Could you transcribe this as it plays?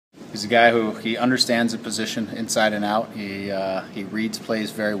He's a guy who he understands the position inside and out. He reads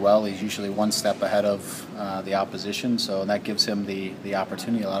plays very well. He's usually one step ahead of the opposition, so that gives him the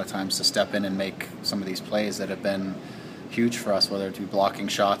opportunity a lot of times to step in and make some of these plays that have been huge for us, whether it be blocking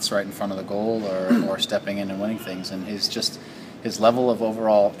shots right in front of the goal or stepping in and winning things. And his level of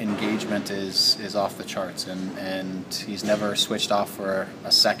overall engagement is off the charts, and he's never switched off for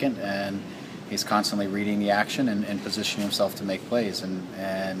a second, and he's constantly reading the action and positioning himself to make plays. And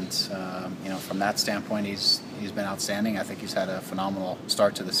from that standpoint, he's been outstanding. I think he's had a phenomenal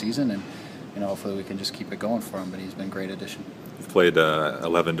start to the season, and hopefully we can just keep it going for him. But he's been a great addition. You've played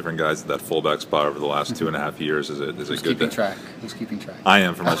 11 different guys at that fullback spot over the last 2.5 years. Is it Who's good? Keeping track? Who's keeping track? I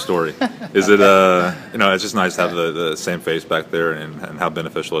am, for my story. Is it it's just nice to have the same face back there, and how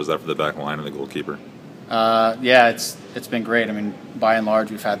beneficial is that for the back line and the goalkeeper? Yeah, it's been great. I mean, by and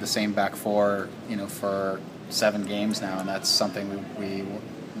large, we've had the same back four, for 7 games now, and that's something we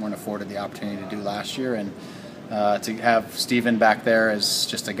weren't afforded the opportunity to do last year. And to have Steven back there is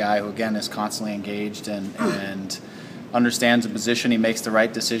just a guy who, again, is constantly engaged and understands the position. He makes the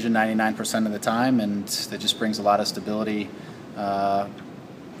right decision 99% of the time, and that just brings a lot of stability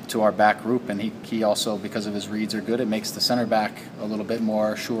to our back group. And he also, because of his reads are good, it makes the center back a little bit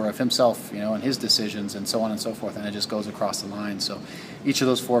more sure of himself, and his decisions and so on and so forth, and it just goes across the line. So each of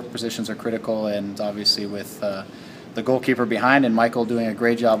those 4 positions are critical, and obviously with the goalkeeper behind and Michael doing a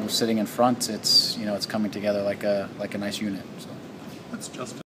great job of sitting in front, it's coming together like a nice unit. So that's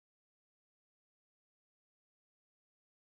just